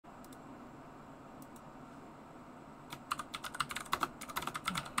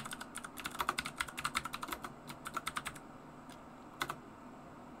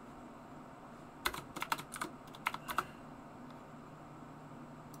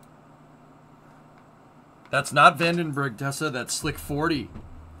That's not Vandenberg, Tessa. That's Slick 40.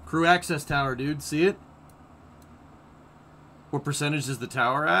 Crew access tower, dude. See it? What percentage is the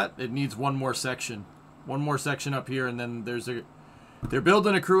tower at? It needs one more section. One more section up here, and then there's a... They're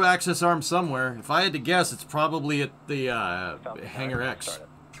building a crew access arm somewhere. If I had to guess, it's probably at the Hangar X.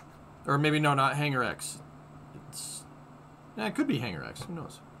 Or maybe, no, not Hangar X. It's... Yeah, it could be Hangar X. Who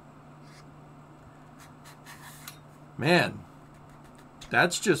knows? Man.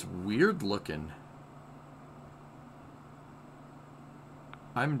 That's just weird looking.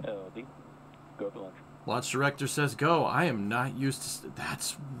 I'm... Go to launch. Launch director says go. I am not used to...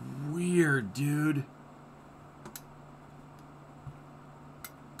 That's weird, dude.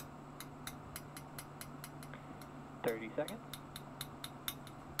 Seconds.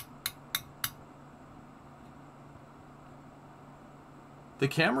 The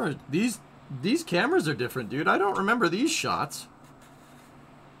camera, these cameras are different, dude. I don't remember these shots.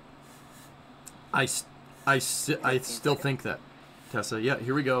 I still think that. Tessa, yeah,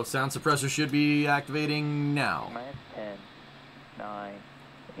 here we go. Sound suppressor should be activating now. 10, 9,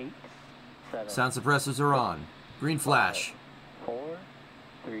 8, 7. Sound suppressors are on. Green flash. 4,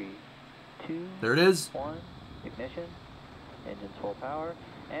 3, 2. There it is. 1. Ignition. Engines full power.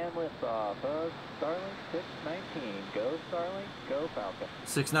 And liftoff of Starlink 619. Go Starlink, go Falcon.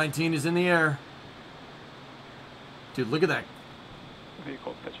 619 is in the air. Dude, look at that.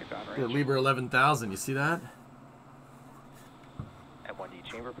 Vehicle pitching downrange. The Liebherr 11,000, you see that? M1D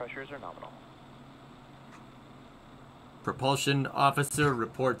chamber pressures are nominal. Propulsion officer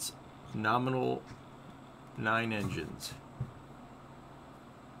reports nominal 9 engines.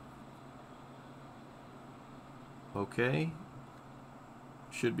 Okay.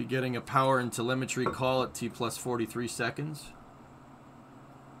 Should be getting a power and telemetry call at T plus 43 seconds.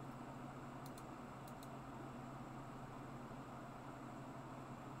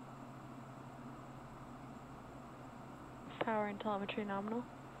 Power and telemetry nominal.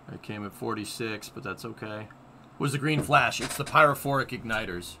 It came at 46, but that's okay. What's the green flash? It's the pyrophoric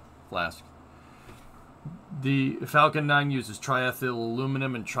igniters flask. The Falcon 9 uses triethyl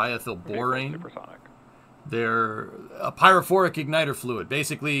aluminum and triethyl borane. Supersonic. They're a pyrophoric igniter fluid.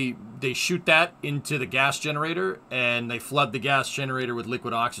 Basically, they shoot that into the gas generator, and they flood the gas generator with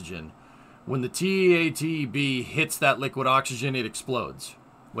liquid oxygen. When the TATB hits that liquid oxygen, it explodes.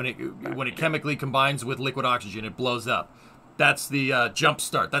 When it chemically combines with liquid oxygen, it blows up. That's the jump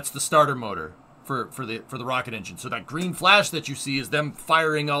start. That's the starter motor for the rocket engine. So that green flash that you see is them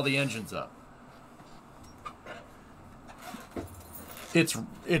firing all the engines up.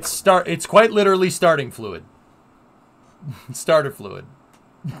 It's quite literally starting fluid. Starter fluid.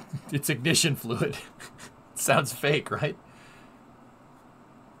 It's ignition fluid. Sounds fake, right?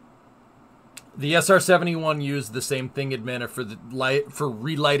 The SR-71 used the same thing, Admana, for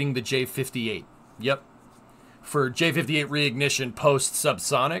relighting the J-58. Yep. For J-58 reignition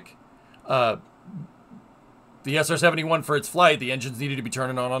post-subsonic, the SR-71 for its flight, the engines needed to be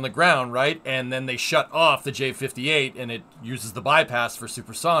turning on the ground, right? And then they shut off the J-58, and it uses the bypass for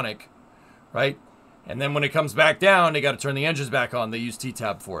supersonic, right? And then when it comes back down, they got to turn the engines back on. They use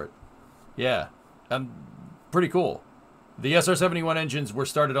T-tab for it. Yeah, pretty cool. The SR-71 engines were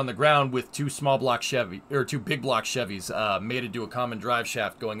started on the ground with two big block Chevys mated to a common drive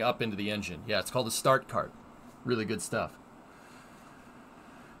shaft going up into the engine. Yeah, it's called a start cart. Really good stuff.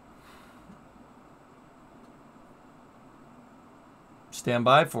 Stand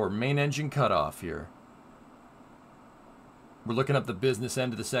by for main engine cutoff here. We're looking up the business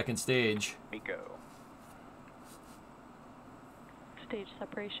end of the second stage. Miko. Stage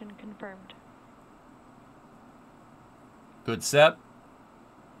separation confirmed. Good Sep.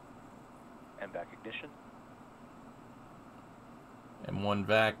 MVAC ignition. M1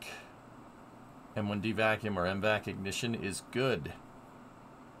 vac. M1D vacuum or MVAC ignition is good.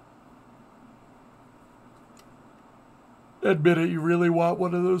 Admit it, you really want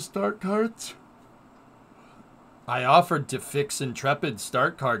one of those start carts? I offered to fix Intrepid's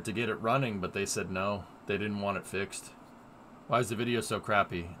start cart to get it running, but they said no. They didn't want it fixed. Why is the video so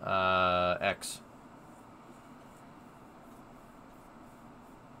crappy? X.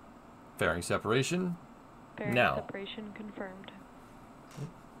 Fairing separation. Fairing now. Separation confirmed.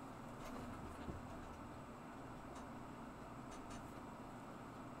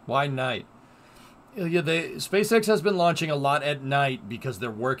 Why night? Yeah, SpaceX has been launching a lot at night because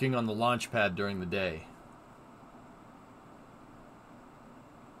they're working on the launch pad during the day.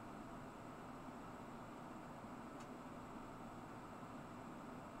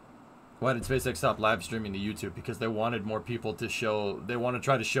 Why did SpaceX stop live streaming to YouTube? Because they wanted more people to show... They want to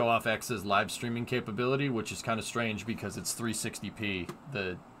try to show off X's live streaming capability, which is kind of strange because it's 360p.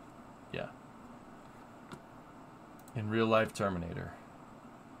 Yeah. In real life Terminator.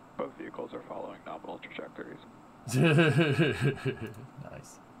 Both vehicles are following nominal trajectories.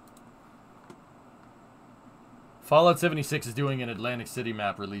 Nice. Fallout 76 is doing an Atlantic City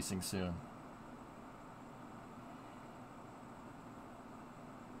map releasing soon.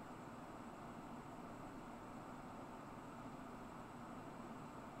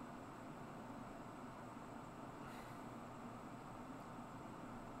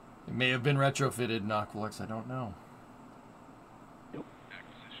 It may have been retrofitted in Aqualux, I don't know. Yep.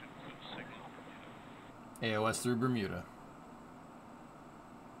 AOS through Bermuda.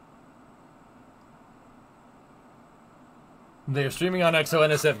 They're streaming on XO.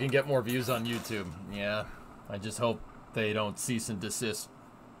 NSF can get more views on YouTube. Yeah, I just hope they don't cease and desist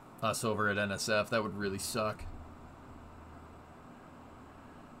us over at NSF. That would really suck.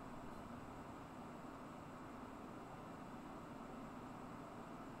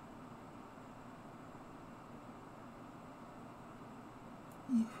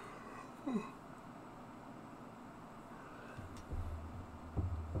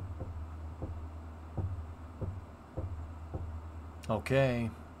 Okay.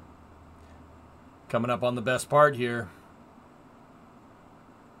 Coming up on the best part here.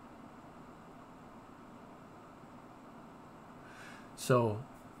 So,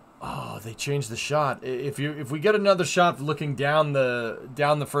 oh, they changed the shot. If we get another shot looking down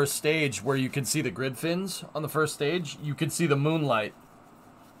the first stage where you can see the grid fins on the first stage, you can see the moonlight.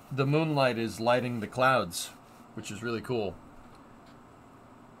 The moonlight is lighting the clouds, which is really cool.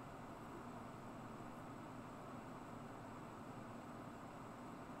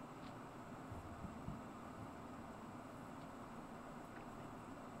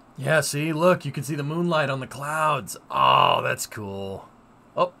 Yeah, see, look, you can see the moonlight on the clouds. Oh, that's cool.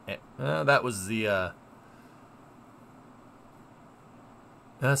 Oh, that was the,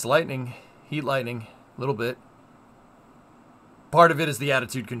 that's lightning, heat lightning, a little bit. Part of it is the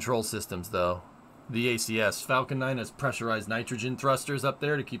attitude control systems, though. The ACS. Falcon 9 has pressurized nitrogen thrusters up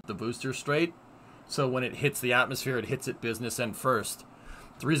there to keep the booster straight. So when it hits the atmosphere, it hits it business end first.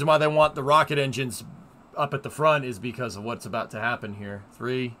 The reason why they want the rocket engines up at the front is because of what's about to happen here.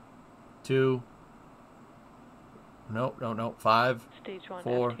 3, 2, no, 5, Stage 1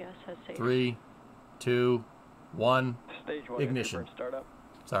 4, FTS has saved. 3, 2, 1, Stage 1 ignition. Startup.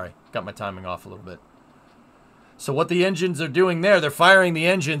 Sorry, got my timing off a little bit. So what the engines are doing there, they're firing the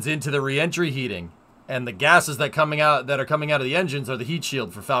engines into the re-entry heating. And the gases that are coming out of the engines are the heat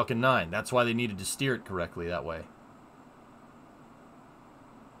shield for Falcon 9. That's why they needed to steer it correctly that way.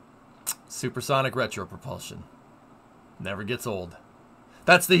 Supersonic retro propulsion. Never gets old.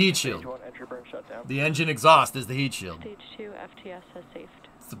 That's the heat shield. Stage 1 entry burn shutdown. The engine exhaust is the heat shield. Stage 2 FTS has saved.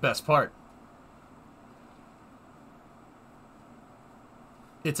 It's the best part.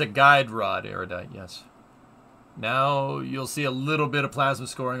 It's a guide rod erudite, yes. Now you'll see a little bit of plasma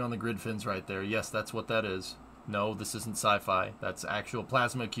scoring on the grid fins right there. Yes, that's what that is. No, this isn't sci-fi. That's actual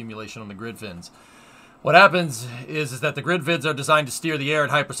plasma accumulation on the grid fins. What happens is that the grid fins are designed to steer the air at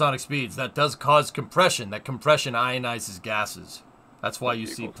hypersonic speeds. That does cause compression. That compression ionizes gases. That's why you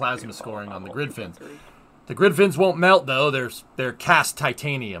see plasma scoring on the grid fins. The grid fins won't melt, though. They're cast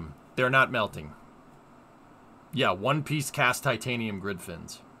titanium. They're not melting. Yeah, one-piece cast titanium grid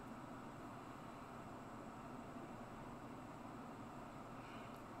fins.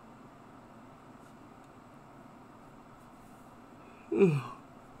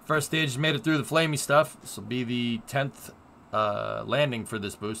 First stage made it through the flamey stuff. This will be the 10th landing for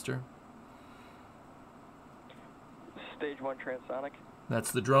this booster. Stage 1 transonic.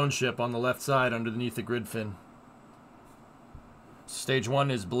 That's the drone ship on the left side underneath the grid fin. Stage 1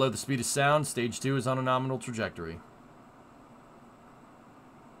 is below the speed of sound. Stage 2 is on a nominal trajectory.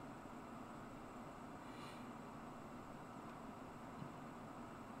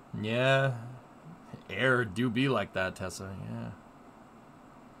 Yeah. Air do be like that, Tessa. Yeah.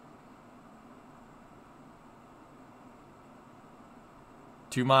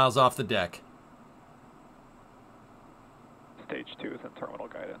 Two miles off the deck. Stage 2 is in terminal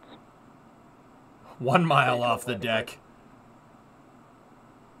guidance. 1 mile Stage off the 1 deck.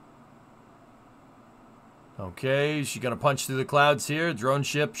 Okay, she's gonna punch through the clouds here. Drone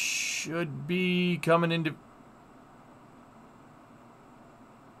ship should be coming into...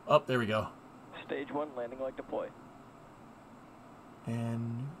 Oh, there we go. Stage 1 landing like deploy.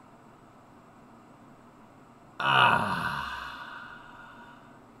 And...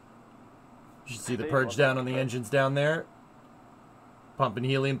 You should see the purge down on the engines down there. Pumping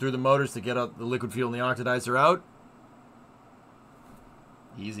helium through the motors to get out the liquid fuel and the oxidizer out.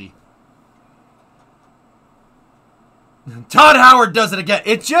 Easy. Todd Howard does it again.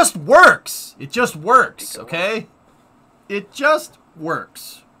 It just works. It just works, okay? It just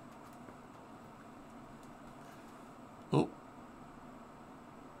works. Oh.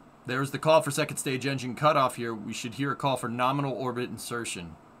 There's the call for second stage engine cutoff here. We should hear a call for nominal orbit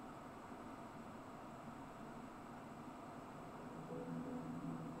insertion.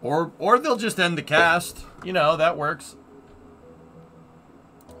 Or they'll just end the cast. You know, that works.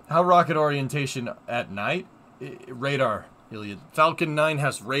 How rocket orientation at night? Radar, Iliad. Falcon 9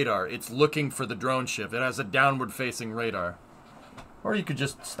 has radar. It's looking for the drone ship. It has a downward facing radar. Or you could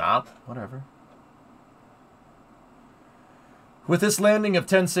just stop. Whatever. With this landing of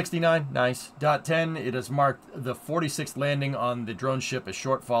 1069, nice. .10, it has marked the 46th landing on the drone ship, a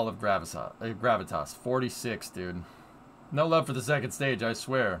shortfall of gravitas. 46, dude. No love for the second stage, I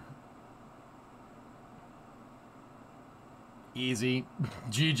swear. Easy.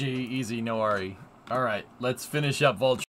 GG, easy, no worry. Alright, let's finish up Vulture.